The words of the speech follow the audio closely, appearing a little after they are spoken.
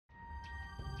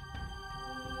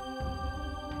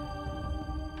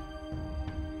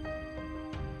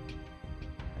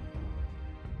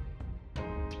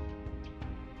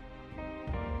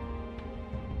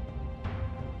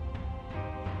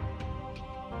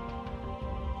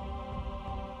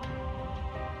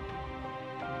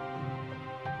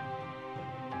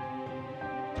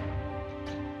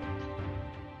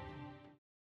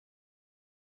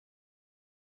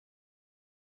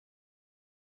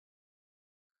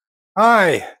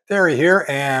Hi, Terry here,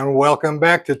 and welcome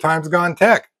back to Times Gone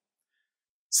Tech.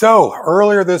 So,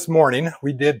 earlier this morning,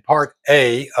 we did part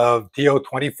A of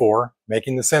TO24,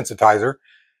 making the sensitizer.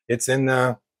 It's in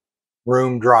the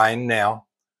room drying now.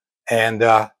 And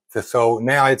so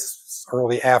now it's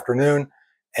early afternoon,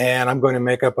 and I'm going to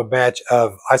make up a batch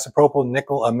of isopropyl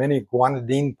nickel amine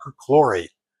guanidine perchlorate.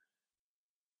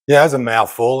 Yeah, that's a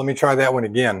mouthful. Let me try that one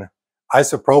again.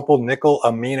 Isopropyl nickel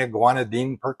amine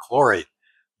guanidine perchlorate.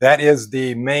 That is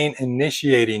the main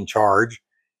initiating charge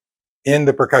in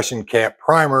the percussion cap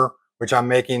primer, which I'm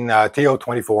making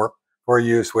TO24 for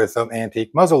use with some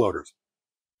antique muzzleloaders.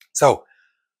 So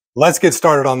let's get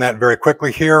started on that very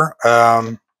quickly here.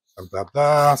 So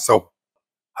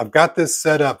I've got this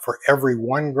set up for every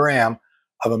 1 gram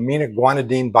of amino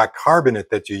guanidine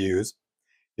bicarbonate that you use.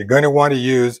 You're going to want to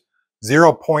use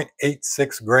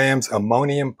 0.86 grams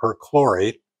ammonium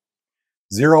perchlorate,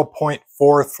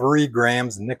 0.43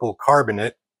 grams nickel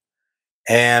carbonate,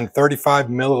 and 35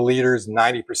 milliliters,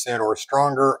 90% or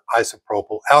stronger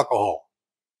isopropyl alcohol.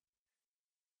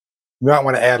 You might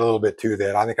want to add a little bit to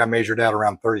that. I think I measured out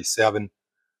around 37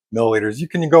 milliliters. You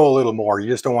can go a little more. You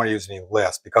just don't want to use any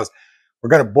less because we're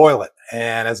going to boil it.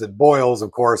 And as it boils,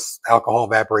 of course, alcohol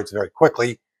evaporates very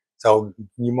quickly. So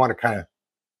you want to kind of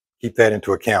keep that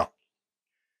into account.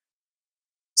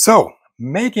 So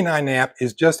making iNAP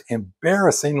is just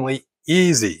embarrassingly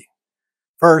easy.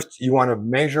 First, you want to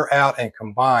measure out and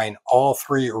combine all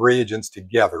 3 reagents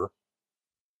together.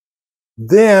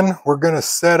 Then we're going to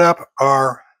set up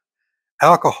our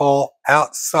alcohol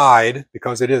outside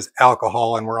because it is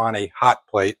alcohol and we're on a hot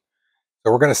plate.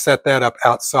 So we're going to set that up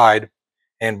outside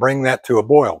and bring that to a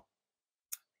boil.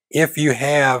 If you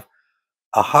have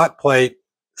a hot plate,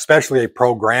 especially a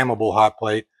programmable hot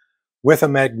plate with a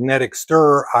magnetic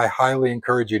stirrer, I highly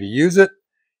encourage you to use it.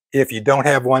 If you don't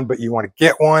have one but you want to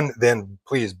get one, then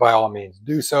please by all means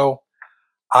do so.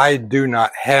 I do not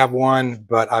have one,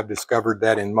 but I've discovered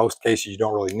that in most cases you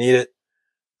don't really need it.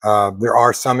 There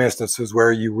are some instances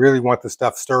where you really want the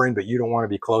stuff stirring, but you don't want to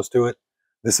be close to it.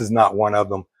 This is not one of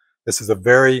them. This is a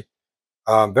very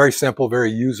simple,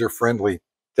 very user-friendly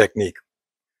technique.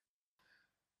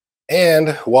 And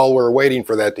while we're waiting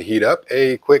for that to heat up,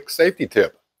 a quick safety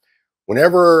tip.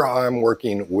 Whenever I'm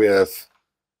working with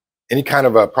any kind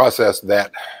of a process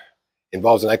that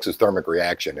involves an exothermic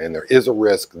reaction, and there is a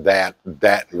risk that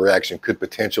that reaction could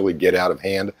potentially get out of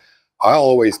hand, I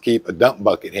always keep a dump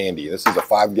bucket handy. This is a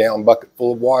 5-gallon bucket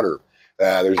full of water.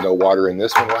 There's no water in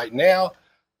this one right now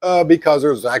because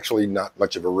there's actually not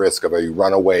much of a risk of a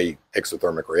runaway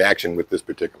exothermic reaction with this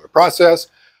particular process.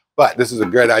 But this is a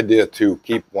good idea to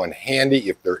keep one handy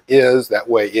if there is. That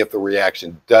way, if the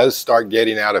reaction does start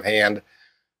getting out of hand,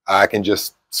 I can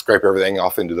just scrape everything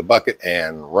off into the bucket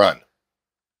and run.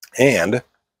 And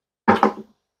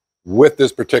with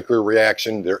this particular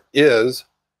reaction, there is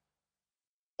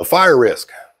a fire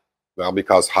risk. Well,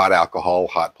 because hot alcohol,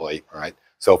 hot plate, right?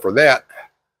 So for that,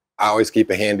 I always keep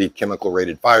a handy chemical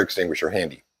rated fire extinguisher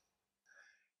handy.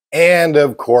 And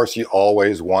of course, you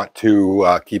always want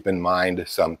to keep in mind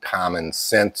some common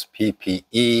sense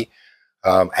PPE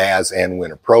as and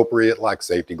when appropriate, like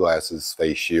safety glasses,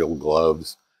 face shield,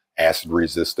 gloves, acid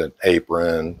resistant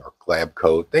apron or lab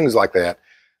coat, things like that.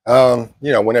 You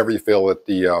know, whenever you feel that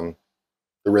the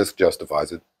risk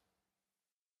justifies it.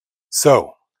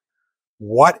 So,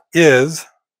 what is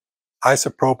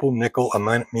isopropyl nickel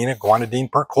amine guanidine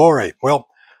perchlorate? Well,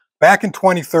 back in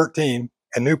 2013,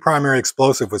 a new primary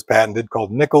explosive was patented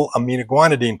called nickel amine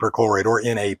guanidine perchlorate, or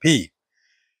NAP.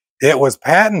 It was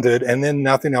patented and then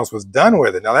nothing else was done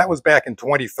with it. Now, that was back in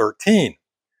 2013.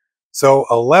 So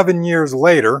 11 years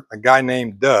later, a guy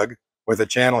named Doug with a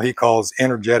channel he calls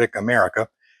Energetic America,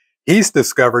 he's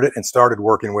discovered it and started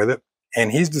working with it.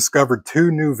 And he's discovered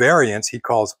 2 new variants he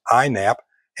calls iNAP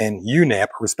and UNAP,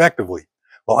 respectively.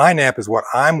 Well, iNAP is what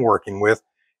I'm working with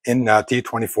in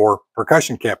T24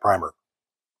 percussion cap primer.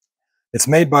 It's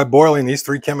made by boiling these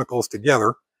 3 chemicals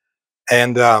together.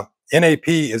 And NAP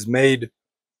is made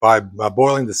by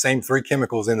boiling the same 3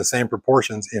 chemicals in the same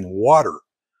proportions in water.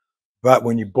 But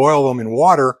when you boil them in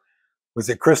water, as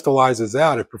it crystallizes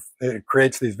out, it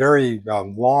creates these very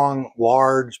long,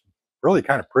 large, really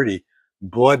kind of pretty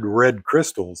blood red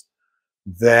crystals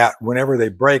that whenever they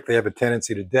break, they have a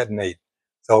tendency to detonate.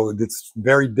 So it's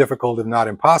very difficult, if not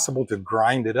impossible, to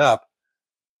grind it up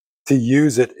to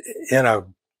use it in a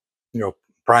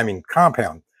priming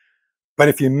compound. But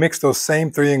if you mix those same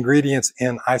 3 ingredients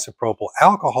in isopropyl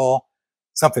alcohol,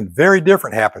 something very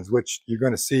different happens, which you're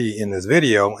going to see in this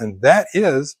video, and that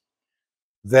is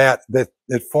that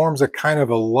it forms a kind of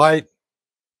a light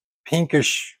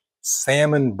pinkish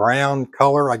salmon brown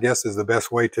color, I guess is the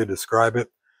best way to describe it,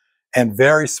 and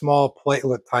very small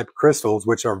platelet type crystals,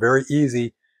 which are very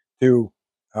easy to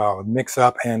mix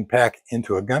up and pack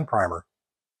into a gun primer.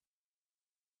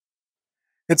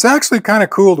 It's actually kind of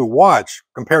cool to watch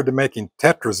compared to making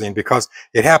tetrazine because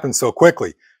it happens so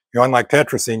quickly. You know, unlike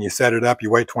tetrazine, you set it up,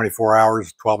 you wait 24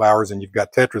 hours, 12 hours, and you've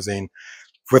got tetrazine.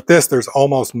 With this, there's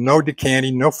almost no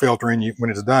decanting, no filtering when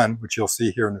it's done, which you'll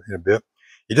see here in a bit.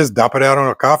 You just dump it out on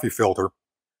a coffee filter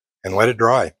and let it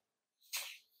dry.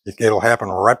 It'll happen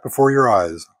right before your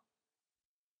eyes.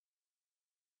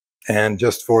 And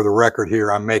just for the record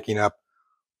here, I'm making up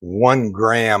 1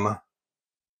 gram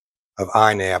of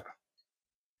iNAP.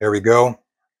 There we go.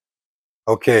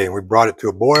 Okay, we brought it to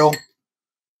a boil.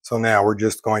 So now we're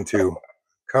just going to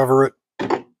cover it,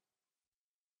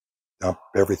 dump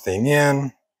everything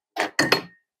in,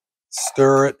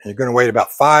 stir it. You're going to wait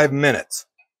about 5 minutes.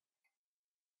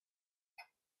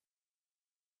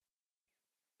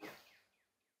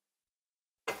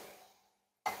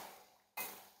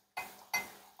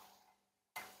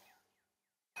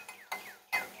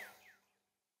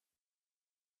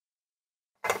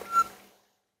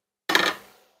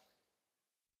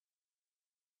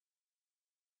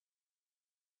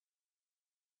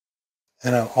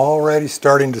 And I'm already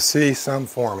starting to see some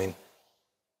forming.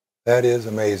 That is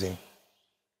amazing.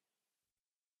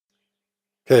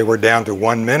 Okay, we're down to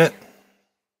 1 minute.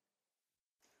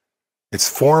 It's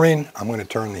forming. I'm going to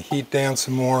turn the heat down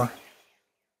some more.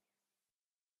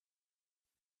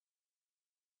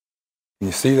 Can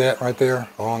you see that right there,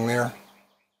 along there?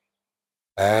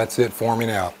 That's it forming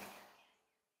out.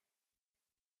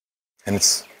 And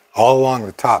it's all along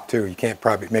the top too. You can't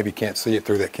maybe can't see it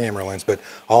through that camera lens, but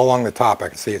all along the top I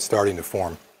can see it starting to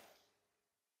form.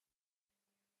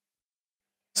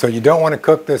 So you don't want to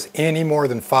cook this any more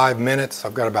than 5 minutes.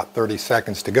 I've got about 30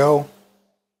 seconds to go.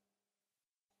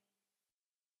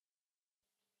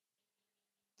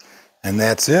 And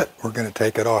that's it. We're going to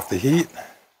take it off the heat.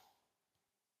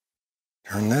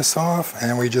 Turn this off,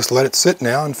 and we just let it sit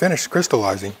now and finish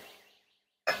crystallizing.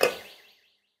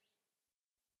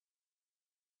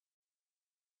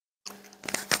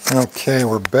 Okay,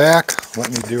 we're back. Let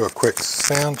me do a quick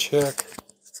sound check.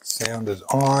 Sound is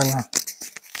on.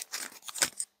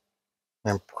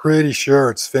 I'm pretty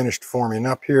sure it's finished forming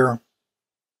up here.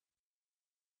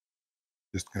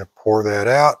 Just going to pour that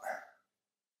out.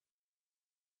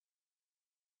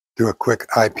 Do a quick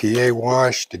IPA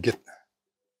wash to get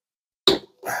the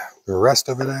rest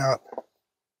of it out.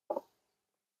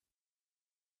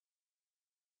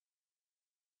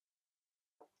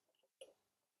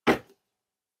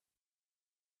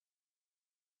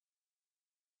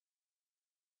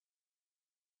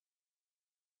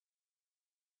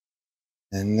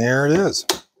 And there it is.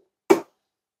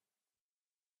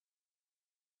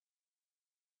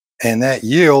 And that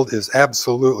yield is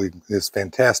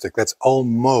fantastic. That's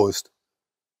almost,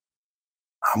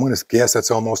 I'm going to guess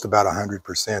that's almost about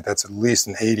 100%. That's at least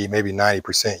an 80, maybe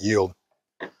 90% yield.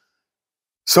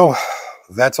 So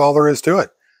that's all there is to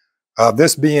it.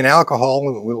 This being alcohol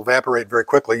will evaporate very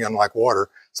quickly, unlike water.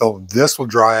 So this will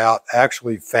dry out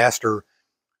actually faster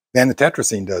than the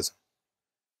tetrazine does.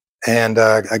 And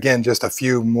again, just a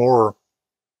few more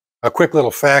quick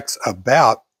little facts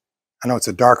about, I know it's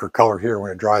a darker color here. When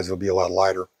it dries, it'll be a lot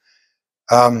lighter.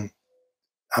 I'm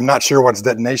not sure what its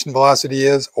detonation velocity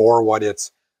is or what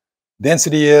its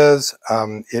density is.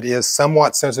 It is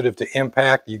somewhat sensitive to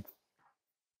impact.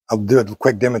 I'll do a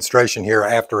quick demonstration here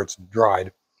after it's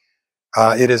dried.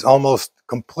 It is almost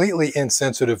completely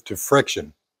insensitive to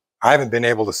friction. I haven't been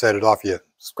able to set it off yet,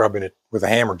 scrubbing it with a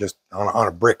hammer just on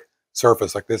a brick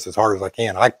surface like this as hard as I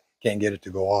can. I can't get it to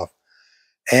go off.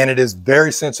 And it is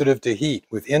very sensitive to heat.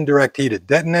 With indirect heat, it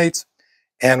detonates,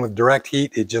 and with direct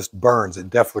heat, it just burns. It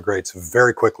deflagrates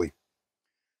very quickly.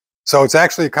 So it's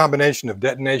actually a combination of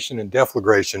detonation and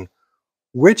deflagration,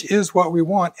 which is what we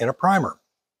want in a primer.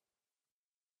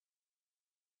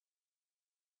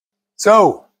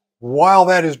 So while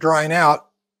that is drying out,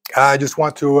 I just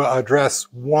want to address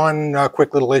one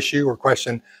quick little issue or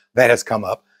question that has come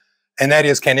up. And that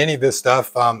is, can any of this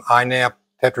stuff, iNAP,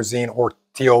 tetrazine, or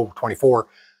TO24,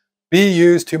 be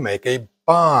used to make a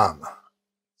bomb?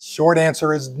 Short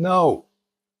answer is no.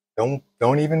 Don't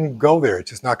even go there. It's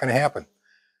just not going to happen.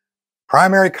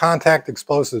 Primary contact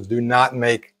explosives do not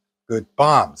make good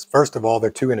bombs. First of all, they're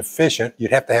too inefficient.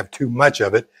 You'd have to have too much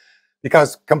of it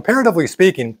because, comparatively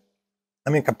speaking,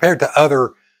 I mean, compared to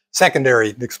other secondary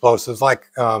explosives like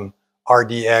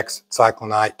RDX,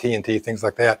 cyclonite, TNT, things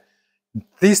like that,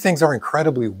 these things are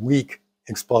incredibly weak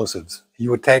explosives. It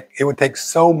would take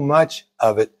so much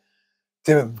of it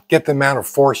to get the amount of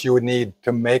force you would need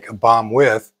to make a bomb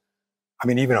with, I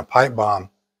mean, even a pipe bomb,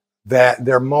 that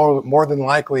they're more than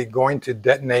likely going to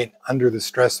detonate under the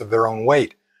stress of their own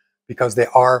weight, because they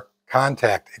are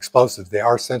contact explosives. They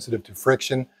are sensitive to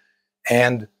friction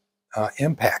and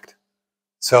impact.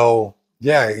 So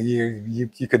yeah, you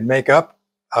could make up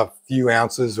a few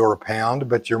ounces or a pound,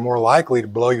 but you're more likely to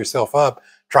blow yourself up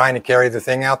trying to carry the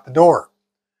thing out the door.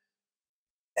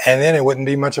 And then it wouldn't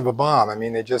be much of a bomb. I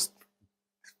mean,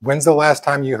 when's the last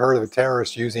time you heard of a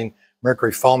terrorist using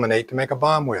mercury fulminate to make a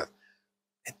bomb with?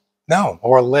 No,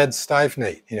 or lead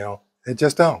styphnate, it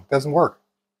just doesn't work.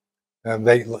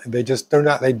 They just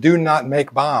do not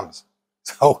make bombs.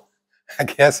 So I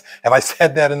guess, have I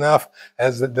said that enough?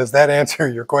 Does that answer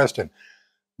your question?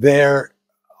 They're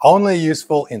only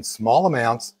useful in small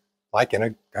amounts, like in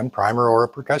a gun primer or a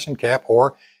percussion cap,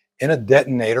 or in a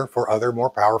detonator for other more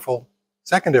powerful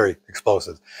secondary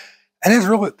explosives. And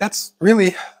that's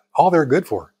really all they're good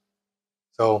for.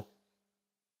 So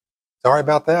sorry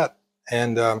about that.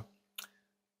 And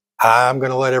I'm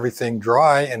going to let everything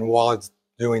dry. And while it's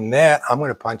doing that, I'm going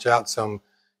to punch out some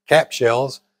cap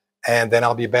shells. And then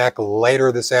I'll be back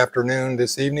later this afternoon,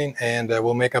 this evening, and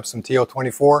we'll make up some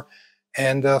TO24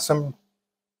 and some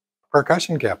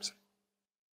percussion caps.